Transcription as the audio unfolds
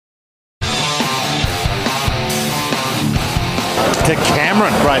to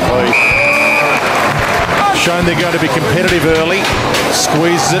Cameron. Great lead. Shown they're going to be competitive early.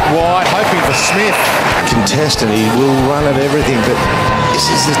 Squeezes it wide, hoping for Smith. Contestant, he will run at everything, but this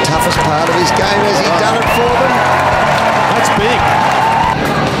is the toughest part of his game. Has he done it for them? That's big.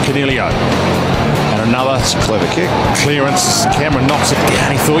 Canelio. And another Clever kick. clearance. Cameron knocks it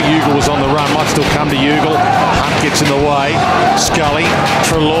down. He thought Ugle was on the run. Might still come to Ugle. Hunt gets in the way. Scully.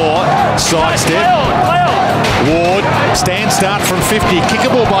 Treloar. Sidestep. Ward. Stand start from 50.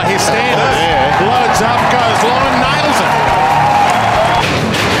 Kickable by his standards. Loads up. Goes long and nails it.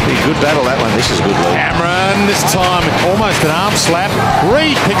 Be a good battle, that one. This is a good lead. Cameron. This time almost an arm slap.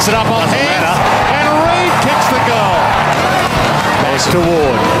 Reed picks it up on hands. And Reed kicks the goal. Back to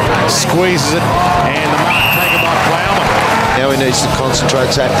Ward. Squeezes it. And the mark taken by Plowman. Now he needs to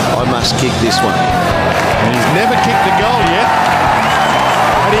concentrate, say, I must kick this one. And he's never kicked a goal yet.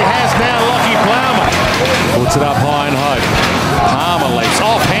 But he has now, Lockie Plowman. Puts it up high and hope. Palmer leaps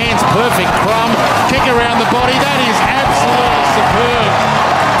off hands, perfect crumb. Kick around the body. That is absolutely superb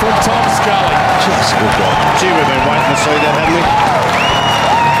from Tom Scully. Just a good goal. Gee, we've been waiting to see that, haven't we?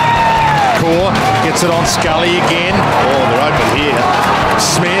 Core gets it on Scully again. Oh, they're open here.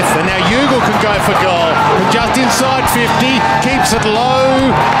 Smith, and now Ugle can go for goal. Just inside 50, keeps it low,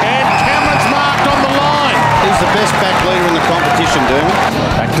 and Cameron's marked on the line. He's the best back leader in the competition, Dermot.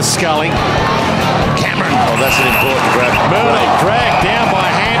 Back to Scully. Cameron. Oh, that's an important grab. Murdoch dragged down by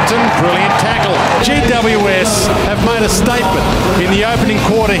Hampton. Brilliant tackle. GWS have made a statement in the opening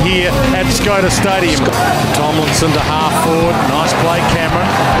quarter here at SKODA Stadium. Tomlinson to half forward. Nice play, Cameron.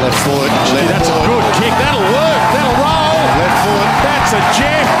 Left foot. That's a good kick. That'll work. That'll roll. Left foot. That's a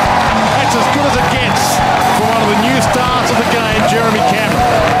gem. That's as good as it gets for one of the new stars of the game, Jeremy Cameron.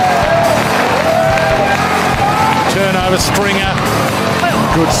 Turnover, Stringer.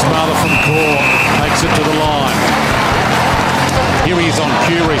 Good smother from Core. Takes it to the line. Here he is on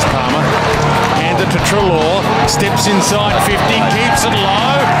cue, Reece Palmer. Hands it to Treloar. Steps inside 50. Keeps it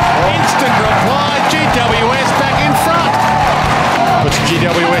low. Instant reply. GWS back in front. Puts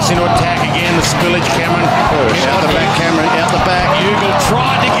GWS into attack again. The spillage, Cameron. Out the back, Cameron. Out the back. Ugle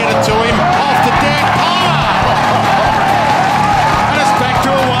tried to get it to him. Off the deck. Palmer! And it's back to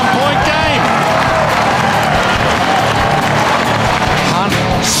a 1-point game. Hunt,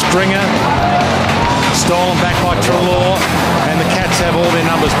 Stringer, stolen back by Treloar, and the Cats have all their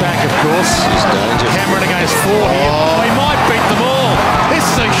numbers back, of course. Cameron against 4 here. Oh, he might beat them all. This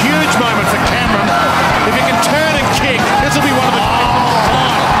is a huge moment for Cameron. If he can turn and kick, this will be one of the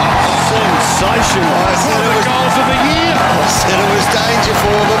Sensational. one of the goals of the year. I said it was danger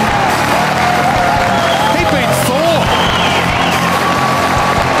for them. He beat 4.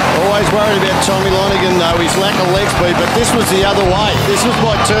 Always worried about Tommy Lonergan, though, his lack of leg speed, but this was the other way. This was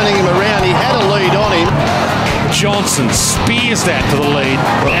by turning him around. He had a lead on him. Johnson spears that to the lead,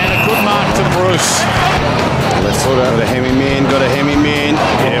 and a good mark to Bruce. Left foot over the Hemi man. Got a Hemi man.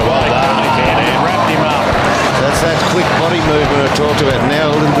 Yeah, well done. And wrapped him up. That's that quick body movement I talked about.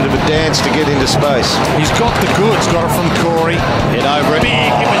 Now a little bit of a dance to get into space. He's got the goods. Got it from Corey. Head over it. Big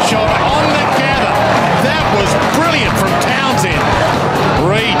hip and shoulder on the gather. That was brilliant from Townsend.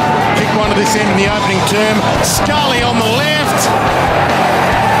 Reed kicked one to this end in the opening term. Scully on the left.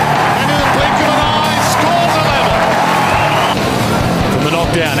 And in the blink of an eye, scores a level. From the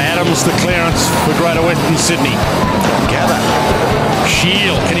knockdown, Adams the clearance for Greater Western Sydney. Gather.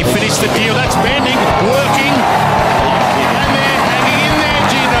 Shield. Can he finish the deal? That's bending. Working. And they're hanging in there,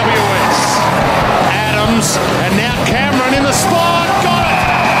 GWS. Adams. And now Cameron in the spot. Got it.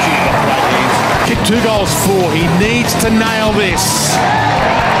 Kicked 2 goals for. He needs to nail this.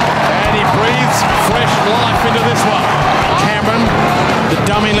 And he breathes fresh life into this one. Cameron, the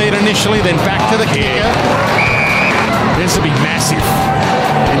dummy lead initially, then back to the kicker. This will be massive.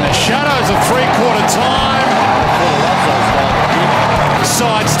 In the shadows of 3/4 time.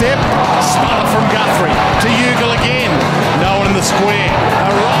 Sidestep. Smother from Guthrie. To Ugle again. No one in the square.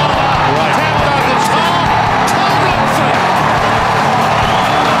 A roll. Tapped over the top. Tomlinson.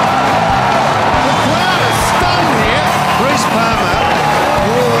 The crowd is stunned here. Reece Palmer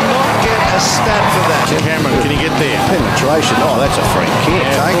will not get a stat for that. Cameron, can he get there? Penetration. Oh, that's a free kick.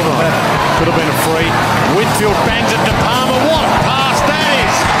 Yeah, Take it on. could have been a free. Whitfield bangs it